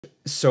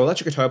So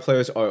electric guitar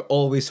players are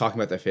always talking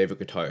about their favorite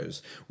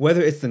guitars.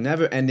 Whether it's the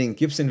never-ending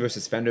Gibson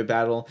versus Fender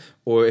battle,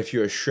 or if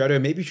you're a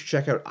shredder, maybe you should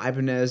check out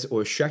Ibanez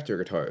or Schecter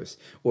guitars.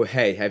 Or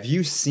hey, have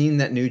you seen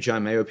that new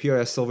John Mayer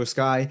PRS Silver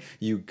Sky?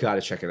 You gotta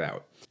check it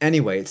out.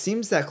 Anyway, it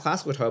seems that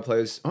classical guitar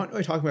players aren't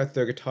really talking about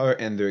their guitar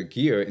and their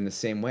gear in the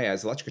same way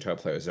as electric guitar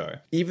players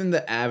are. Even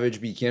the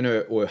average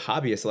beginner or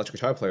hobbyist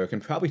electric guitar player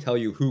can probably tell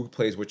you who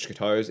plays which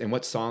guitars and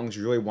what songs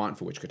you really want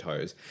for which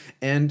guitars.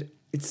 And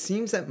it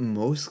seems that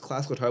most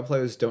classical guitar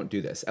players don't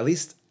do this. At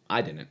least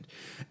I didn't.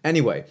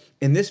 Anyway,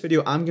 in this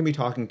video, I'm going to be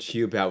talking to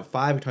you about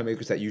 5 guitar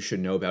makers that you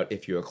should know about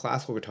if you're a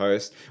classical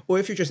guitarist or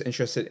if you're just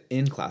interested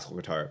in classical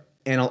guitar.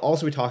 And I'll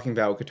also be talking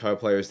about guitar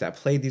players that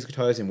played these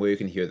guitars and where you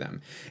can hear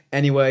them.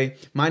 Anyway,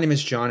 my name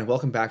is John and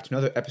welcome back to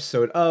another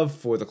episode of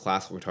For the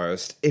Classical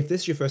Guitarist. If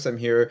this is your first time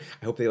here,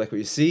 I hope that you like what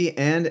you see.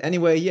 And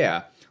anyway,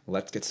 yeah,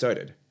 let's get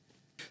started.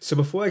 So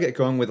before I get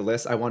going with the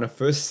list, I want to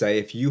first say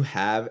if you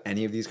have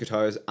any of these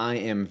guitars, I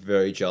am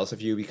very jealous of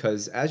you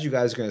because as you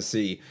guys are going to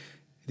see,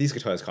 these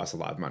guitars cost a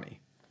lot of money.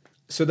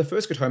 So the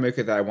first guitar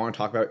maker that I want to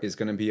talk about is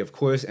going to be, of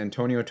course,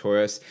 Antonio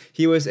Torres.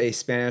 He was a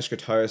Spanish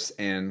guitarist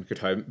and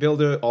guitar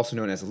builder, also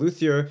known as a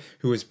luthier,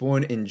 who was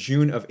born in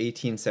June of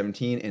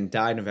 1817 and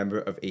died November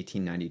of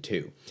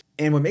 1892.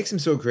 And what makes him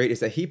so great is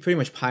that he pretty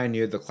much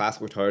pioneered the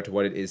classical guitar to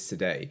what it is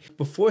today.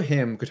 Before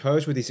him,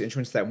 guitars were these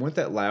instruments that weren't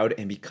that loud,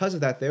 and because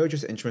of that, they were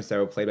just instruments that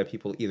were played by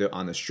people either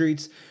on the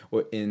streets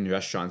or in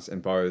restaurants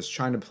and bars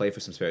trying to play for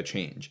some spare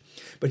change.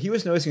 But he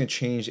was noticing a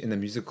change in the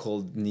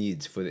musical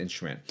needs for the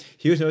instrument.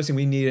 He was noticing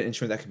we needed an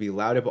instrument that could be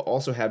louder but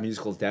also have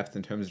musical depth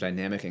in terms of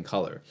dynamic and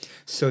color.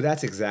 So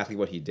that's exactly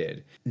what he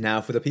did.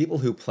 Now, for the people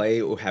who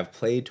play or have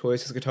played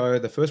Torres' guitar,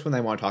 the first one I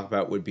want to talk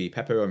about would be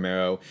Pepe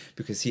Romero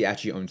because he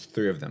actually owns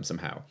 3 of them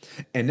somehow.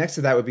 And next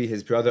to that would be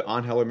his brother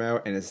Angel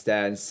Romero and his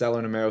dad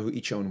Celso Romero, who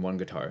each own 1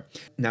 guitar.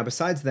 Now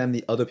besides them,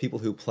 the other people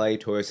who play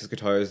Torres'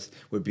 guitars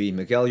would be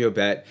Miguel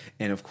Llobet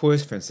and of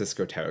course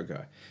Fransisco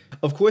Tarrega.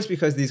 Of course,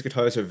 because these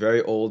guitars are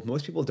very old,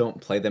 most people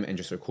don't play them and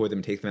just record them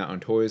and take them out on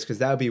tours because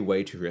that would be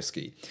way too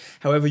risky.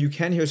 However, you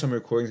can hear some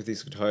recordings of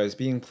these guitars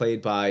being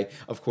played by,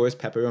 of course,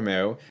 Pepe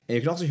Romero, and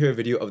you can also hear a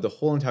video of the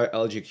whole entire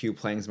LAGQ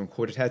playing some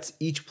quartets,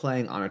 each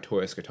playing on a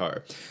Torres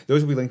guitar.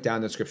 Those will be linked down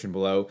in the description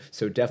below,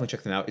 so definitely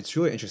check them out. It's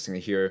really interesting to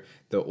hear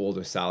the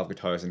older style of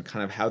guitars and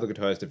kind of how the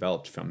guitars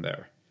developed from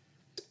there.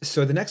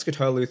 So the next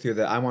guitar luthier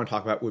that I want to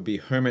talk about would be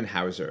Hermann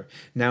Hauser.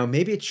 Now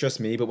maybe it's just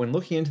me, but when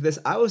looking into this,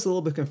 I was a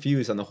little bit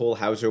confused on the whole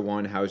Hauser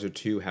 1, Hauser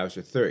 2,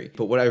 Hauser 3.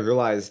 But what I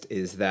realized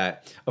is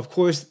that, of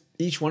course,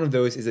 each one of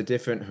those is a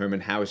different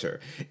Hermann Hauser.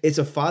 It's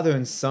a father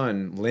and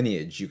son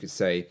lineage, you could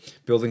say,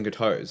 building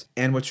guitars.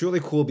 And what's really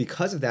cool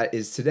because of that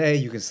is today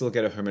you can still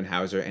get a Hermann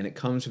Hauser and it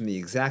comes from the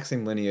exact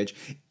same lineage,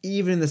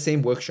 even in the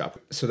same workshop.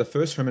 So the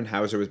first Hermann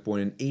Hauser was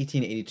born in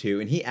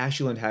 1882 and he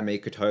actually learned how to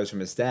make guitars from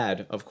his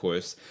dad, of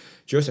course,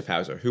 Joseph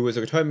Hauser, who was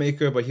a guitar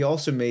maker, but he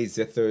also made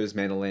zithers,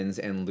 mandolins,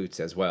 and lutes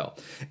as well.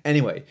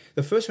 Anyway,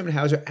 the first Hermann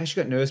Hauser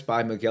actually got noticed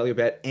by Miguel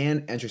Llobet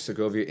and Andres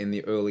Segovia in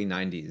the early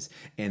 90s,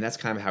 and that's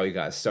kind of how he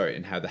got started,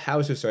 and how the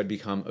Hauser started to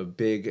become a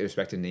big,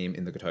 respected name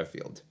in the guitar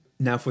field.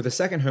 Now, for the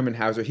second Hermann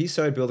Hauser, he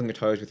started building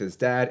guitars with his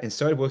dad and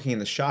started working in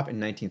the shop in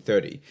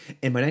 1930.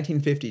 And by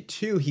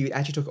 1952, he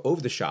actually took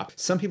over the shop.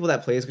 Some people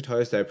that play his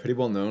guitars that are pretty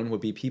well known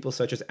would be people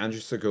such as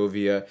Andres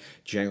Segovia,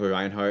 Django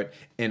Reinhart,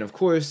 and of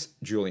course,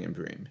 Julian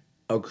Bream.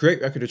 A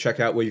great record to check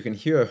out where you can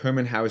hear a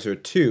Hermann Hauser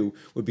 2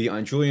 would be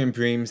on Julian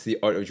Bream's The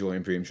Art of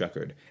Julian Bream's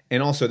record.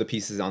 And also the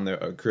pieces on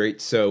there are great,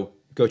 so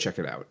go check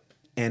it out.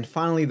 And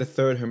finally, the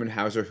third Hermann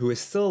Hauser, who is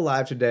still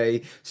alive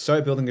today,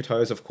 started building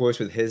guitars, of course,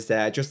 with his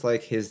dad, just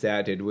like his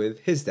dad did with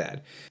his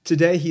dad.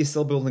 Today, he's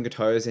still building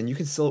guitars, and you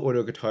can still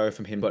order a guitar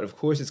from him, but of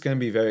course, it's going to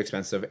be very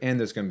expensive, and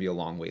there's going to be a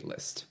long wait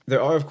list.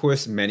 There are, of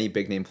course, many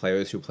big-name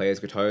players who play his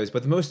guitars,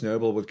 but the most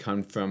notable would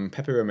come from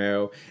Pepe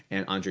Romero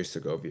and Andres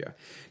Segovia.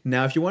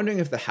 Now, if you're wondering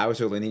if the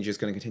Hauser lineage is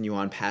going to continue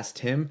on past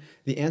him,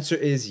 the answer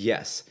is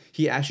yes.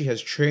 He actually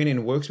has trained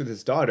and works with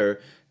his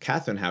daughter,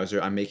 Catherine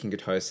Hauser, on making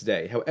guitars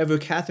today. However,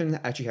 Catherine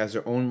actually has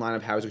her own line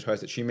of Hauser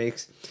guitars that she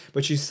makes,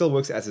 but she still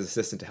works as an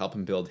assistant to help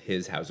him build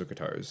his Hauser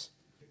guitars.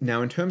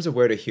 Now, in terms of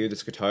where to hear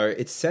this guitar,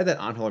 it's said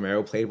that Angel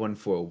Romero played one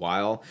for a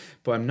while,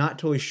 but I'm not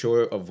totally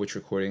sure of which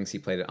recordings he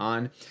played it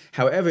on.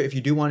 However, if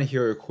you do want to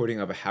hear a recording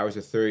of a Hauser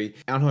 3,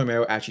 Angel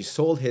Romero actually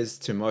sold his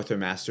to Martha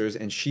Masters,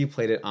 and she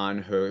played it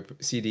on her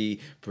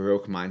CD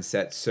Baroque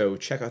Mindset, so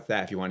check out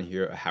that if you want to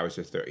hear a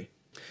Hauser 3.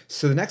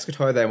 So the next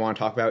guitar that I want to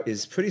talk about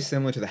is pretty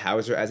similar to the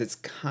Hauser as it's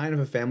kind of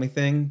a family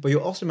thing, but you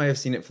also might have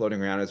seen it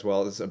floating around as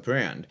well as a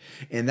brand,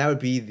 and that would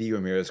be the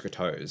Ramirez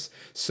guitars.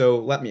 So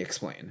let me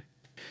explain.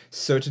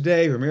 So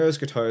today, Ramirez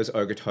guitars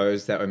are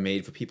guitars that are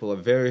made for people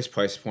of various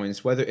price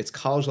points, whether it's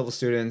college-level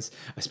students,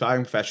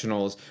 aspiring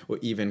professionals, or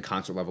even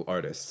concert-level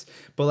artists.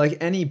 But like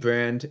any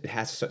brand, it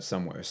has to start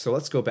somewhere, so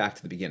let's go back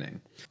to the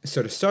beginning.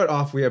 So to start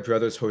off, we have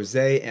brothers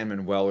Jose and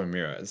Manuel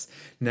Ramirez.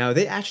 Now,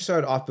 they actually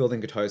started off building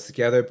guitars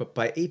together, but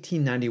by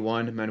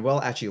 1891,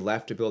 Manuel actually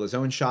left to build his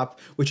own shop,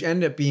 which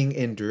ended up being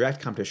in direct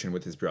competition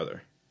with his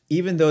brother.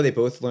 Even though they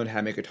both learned how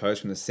to make guitars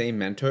from the same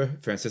mentor,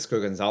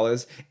 Fransisco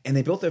Gonzalez, and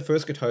they built their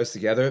first guitars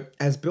together,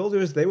 as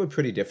builders they were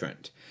pretty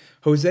different.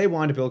 Jose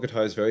wanted to build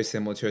guitars very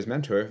similar to his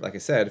mentor, like I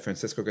said,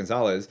 Fransisco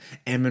Gonzalez,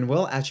 and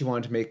Manuel actually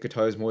wanted to make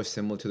guitars more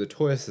similar to the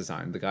Torres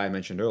design, the guy I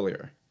mentioned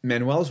earlier.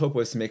 Manuel's hope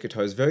was to make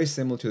guitars very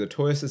similar to the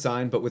Torres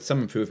design, but with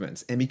some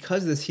improvements, and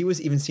because of this, he was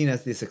even seen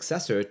as the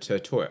successor to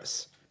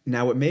Torres.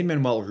 Now, what made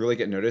Manuel really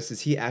get noticed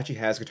is he actually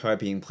has guitar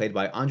being played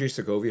by Andres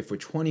Segovia for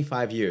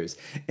 25 years,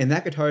 and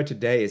that guitar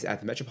today is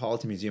at the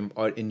Metropolitan Museum of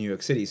Art in New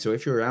York City, so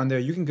if you're around there,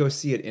 you can go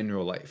see it in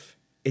real life.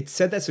 It's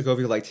said that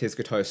Segovia liked his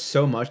guitar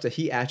so much that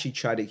he actually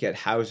tried to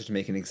get Hauser to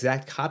make an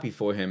exact copy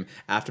for him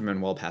after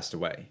Manuel passed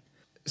away.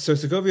 So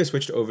Segovia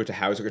switched over to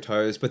Hauser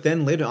guitars, but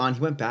then later on he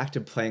went back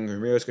to playing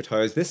Ramirez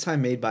guitars, this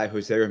time made by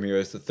Jose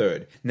Ramirez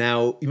III.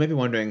 Now, you might be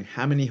wondering,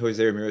 how many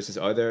Jose Ramirez's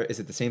are there? Is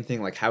it the same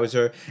thing like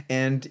Hauser?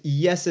 And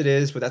yes it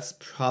is, but that's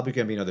probably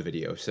going to be another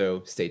video,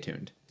 so stay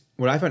tuned.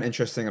 What I found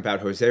interesting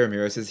about Jose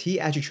Ramirez is he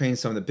actually trained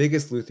some of the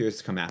biggest luthiers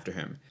to come after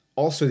him.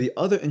 Also, the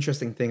other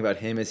interesting thing about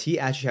him is he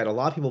actually had a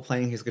lot of people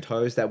playing his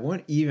guitars that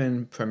weren't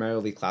even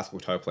primarily classical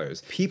guitar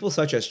players. People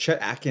such as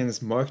Chet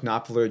Atkins, Mark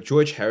Knopfler,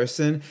 George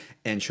Harrison,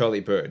 and Charlie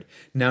Bird.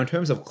 Now, in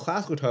terms of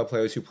classical guitar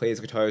players who play his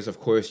guitars,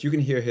 of course, you can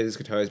hear his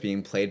guitars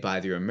being played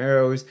by the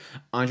Romeros,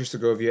 Andres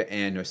Segovia,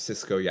 and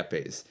Narcisco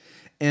Yepes.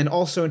 And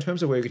also, in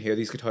terms of where you can hear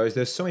these guitars,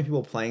 there's so many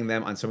people playing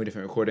them on so many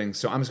different recordings,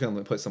 so I'm just going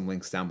to put some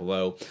links down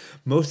below.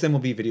 Most of them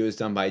will be videos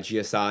done by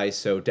GSI,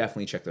 so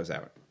definitely check those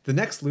out. The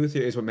next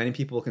luthier is what many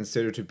people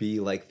consider to be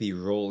like the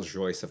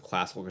Rolls-Royce of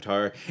classical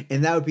guitar,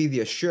 and that would be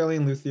the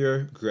Australian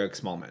luthier Greg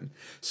Smallman.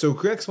 So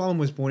Greg Smallman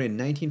was born in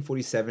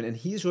 1947, and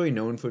he's really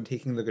known for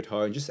taking the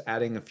guitar and just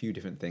adding a few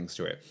different things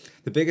to it.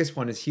 The biggest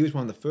one is he was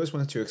one of the first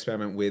ones to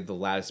experiment with the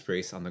lattice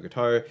brace on the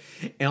guitar,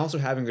 and also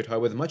having a guitar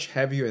with a much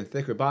heavier and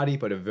thicker body,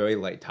 but a very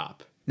light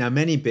top. Now,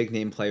 many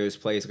big-name players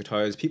play his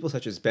guitars, people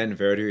such as Ben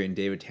Verdery and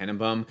David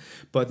Tannenbaum,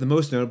 but the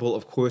most notable,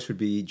 of course, would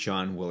be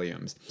John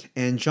Williams.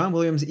 And John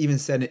Williams even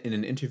said in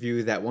an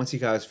interview that once he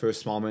got his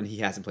first Smallman, he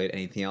hasn't played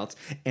anything else,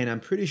 and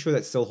I'm pretty sure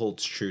that still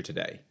holds true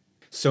today.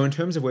 So in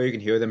terms of where you can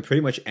hear them,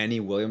 pretty much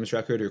any Williams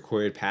record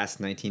recorded past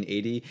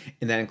 1980,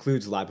 and that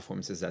includes live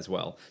performances as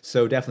well.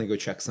 So definitely go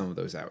check some of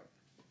those out.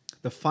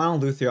 The final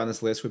luthier on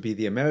this list would be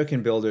the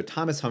American builder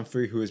Thomas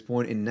Humphrey, who was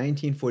born in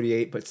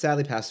 1948 but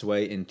sadly passed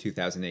away in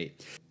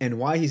 2008. And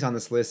why he's on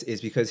this list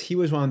is because he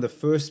was one of the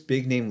first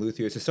big-name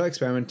luthiers to start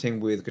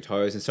experimenting with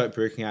guitars and start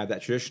breaking out of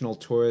that traditional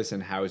Torres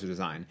and Hauser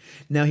design.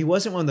 Now, he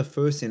wasn't one of the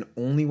first and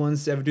only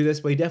ones to ever do this,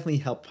 but he definitely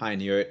helped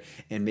pioneer it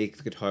and make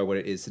the guitar what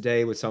it is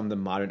today with some of the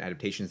modern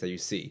adaptations that you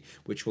see,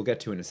 which we'll get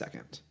to in a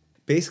second.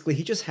 Basically,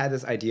 he just had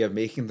this idea of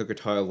making the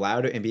guitar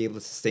louder and be able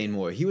to sustain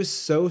more. He was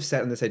so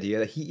set on this idea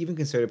that he even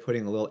considered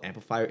putting a little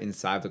amplifier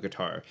inside the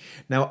guitar.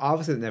 Now,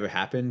 obviously that never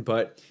happened,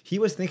 but he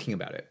was thinking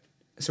about it.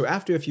 So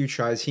after a few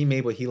tries, he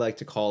made what he liked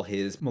to call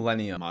his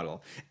Millennium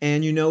model.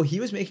 And you know,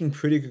 he was making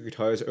pretty good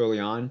guitars early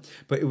on,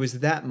 but it was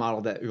that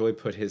model that really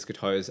put his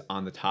guitars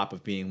on the top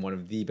of being one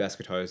of the best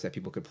guitars that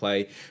people could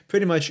play.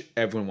 Pretty much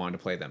everyone wanted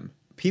to play them.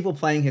 People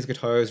playing his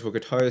guitars were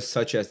guitarists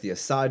such as the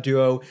Assad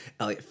duo,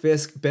 Eliot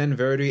Fisk, Ben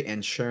Verdery,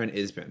 and Sharon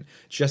Isbin,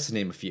 just to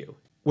name a few.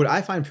 What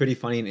I find pretty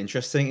funny and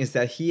interesting is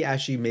that he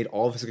actually made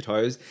all of his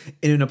guitars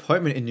in an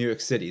apartment in New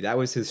York City. That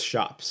was his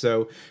shop,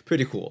 so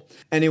pretty cool.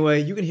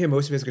 Anyway, you can hear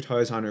most of his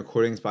guitars on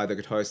recordings by the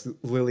guitarist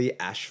Lily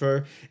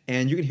Ashfur,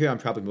 and you can hear on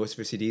probably most of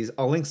his CDs.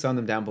 I'll link some of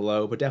them down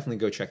below, but definitely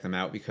go check them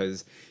out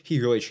because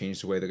he really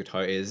changed the way the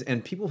guitar is,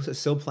 and people are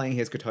still playing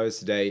his guitars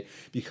today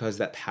because of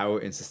that power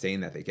and sustain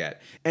that they get.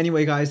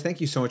 Anyway, guys,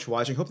 thank you so much for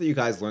watching. Hope that you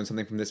guys learned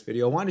something from this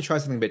video. I wanted to try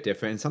something a bit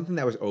different, and something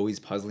that was always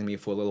puzzling me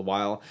for a little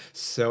while,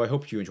 so I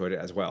hope you enjoyed it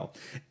as well.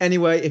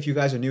 Anyway, if you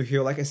guys are new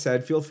here, like I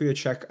said, feel free to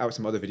check out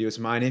some other videos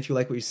of mine. If you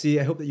like what you see,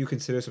 I hope that you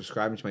consider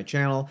subscribing to my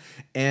channel.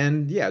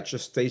 And yeah,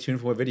 just stay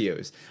tuned for more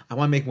videos. I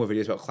want to make more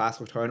videos about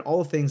classical guitar and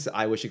all the things that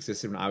I wish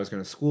existed when I was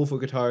going to school for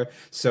guitar.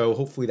 So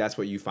hopefully that's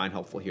what you find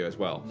helpful here as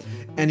well.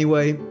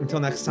 Anyway, until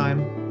next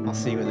time, I'll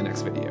see you in the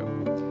next video.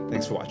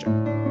 Thanks for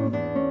watching.